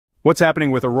What's happening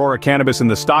with Aurora Cannabis in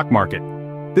the stock market?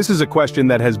 This is a question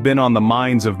that has been on the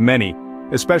minds of many,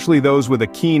 especially those with a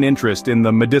keen interest in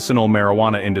the medicinal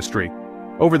marijuana industry.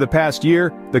 Over the past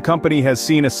year, the company has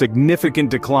seen a significant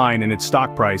decline in its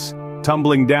stock price,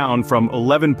 tumbling down from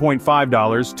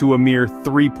 $11.5 to a mere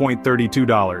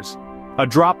 $3.32. A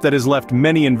drop that has left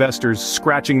many investors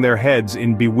scratching their heads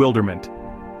in bewilderment.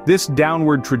 This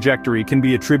downward trajectory can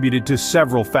be attributed to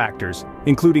several factors,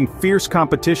 including fierce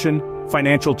competition,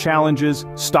 financial challenges,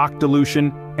 stock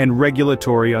dilution, and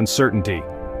regulatory uncertainty.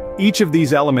 Each of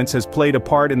these elements has played a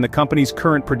part in the company's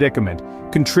current predicament,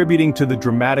 contributing to the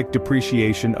dramatic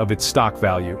depreciation of its stock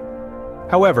value.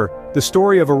 However, the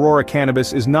story of Aurora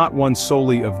Cannabis is not one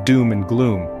solely of doom and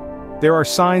gloom. There are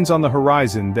signs on the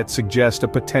horizon that suggest a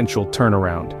potential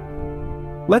turnaround.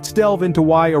 Let's delve into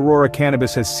why Aurora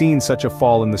Cannabis has seen such a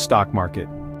fall in the stock market.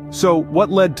 So, what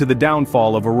led to the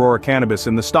downfall of Aurora Cannabis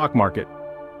in the stock market?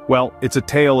 Well, it's a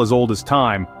tale as old as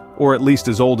time, or at least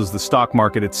as old as the stock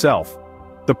market itself.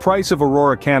 The price of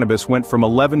Aurora Cannabis went from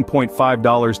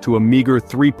 $11.5 to a meager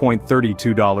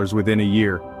 $3.32 within a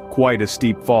year. Quite a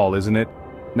steep fall, isn't it?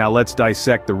 Now let's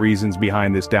dissect the reasons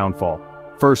behind this downfall.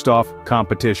 First off,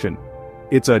 competition.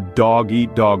 It's a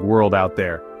dog-eat-dog world out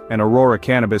there, and Aurora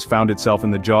Cannabis found itself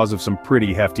in the jaws of some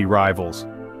pretty hefty rivals.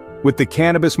 With the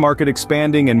cannabis market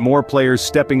expanding and more players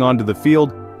stepping onto the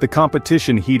field, the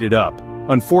competition heated up.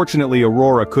 Unfortunately,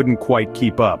 Aurora couldn't quite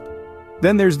keep up.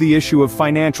 Then there's the issue of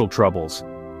financial troubles.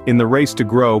 In the race to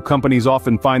grow, companies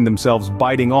often find themselves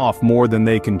biting off more than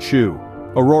they can chew.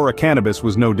 Aurora Cannabis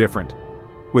was no different.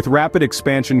 With rapid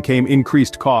expansion came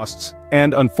increased costs,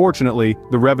 and unfortunately,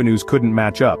 the revenues couldn't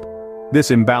match up.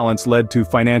 This imbalance led to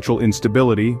financial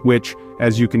instability, which,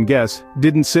 as you can guess,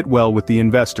 didn't sit well with the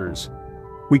investors.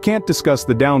 We can't discuss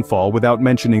the downfall without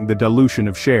mentioning the dilution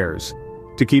of shares.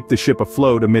 To keep the ship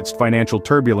afloat amidst financial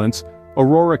turbulence,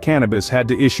 Aurora Cannabis had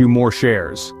to issue more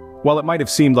shares. While it might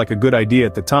have seemed like a good idea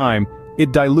at the time,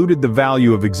 it diluted the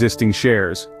value of existing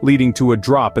shares, leading to a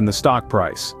drop in the stock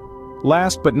price.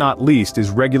 Last but not least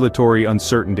is regulatory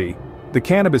uncertainty. The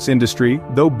cannabis industry,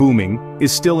 though booming,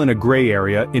 is still in a gray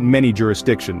area in many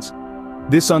jurisdictions.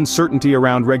 This uncertainty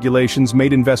around regulations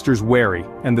made investors wary,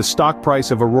 and the stock price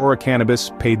of Aurora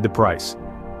Cannabis paid the price.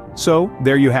 So,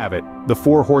 there you have it, the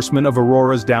four horsemen of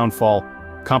Aurora's downfall: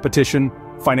 competition,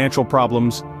 financial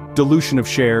problems, dilution of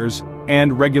shares,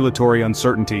 and regulatory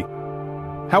uncertainty.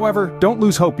 However, don't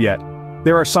lose hope yet.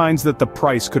 There are signs that the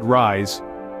price could rise.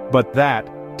 But that,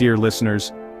 dear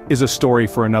listeners, is a story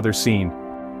for another scene.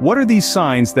 What are these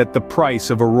signs that the price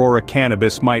of Aurora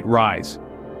Cannabis might rise?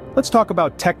 Let's talk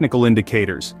about technical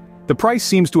indicators. The price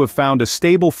seems to have found a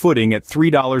stable footing at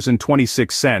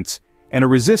 $3.26, and a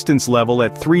resistance level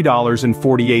at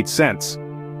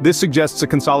 $3.48. This suggests a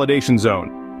consolidation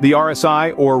zone. The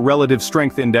RSI, or Relative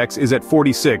Strength Index, is at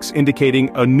 46,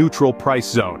 indicating a neutral price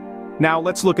zone. Now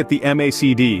let's look at the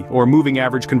MACD, or Moving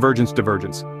Average Convergence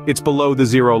Divergence. It's below the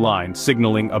zero line,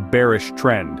 signaling a bearish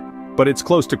trend. But it's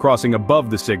close to crossing above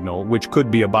the signal, which could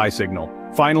be a buy signal.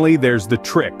 Finally, there's the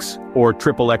TRIX, or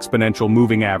Triple Exponential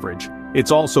Moving Average.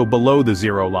 It's also below the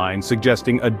zero line,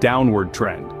 suggesting a downward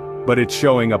trend. But it's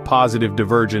showing a positive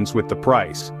divergence with the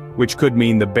price, which could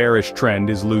mean the bearish trend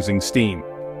is losing steam.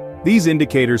 These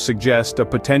indicators suggest a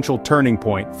potential turning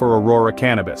point for Aurora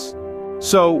Cannabis.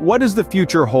 So, what does the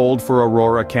future hold for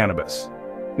Aurora Cannabis?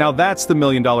 Now that's the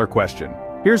million-dollar question.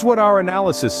 Here's what our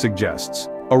analysis suggests.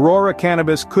 Aurora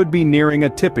Cannabis could be nearing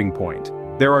a tipping point.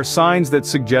 There are signs that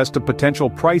suggest a potential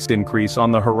price increase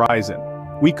on the horizon.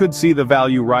 We could see the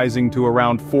value rising to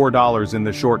around $4 in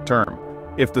the short term.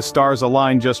 If the stars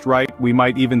align just right, we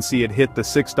might even see it hit the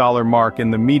 $6 mark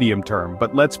in the medium term,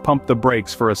 but let's pump the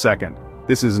brakes for a second.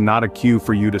 This is not a cue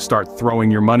for you to start throwing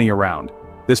your money around.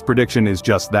 This prediction is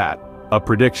just that, a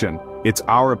prediction. It's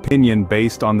our opinion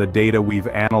based on the data we've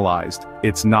analyzed.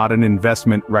 It's not an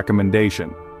investment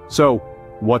recommendation. So,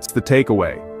 what's the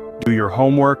takeaway? Do your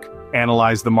homework,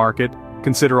 analyze the market,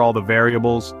 consider all the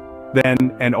variables,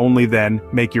 then and only then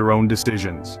make your own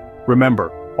decisions.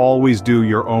 Remember, always do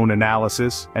your own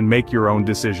analysis and make your own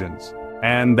decisions.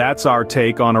 And that's our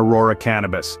take on Aurora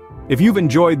Cannabis. If you've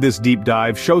enjoyed this deep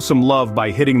dive, show some love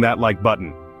by hitting that like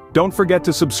button. Don't forget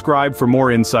to subscribe for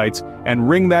more insights, and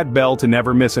ring that bell to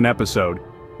never miss an episode.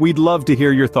 We'd love to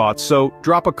hear your thoughts, so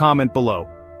drop a comment below.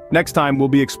 Next time we'll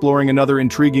be exploring another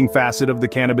intriguing facet of the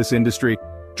cannabis industry.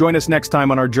 Join us next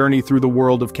time on our journey through the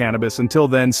world of cannabis. Until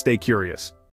then, stay curious.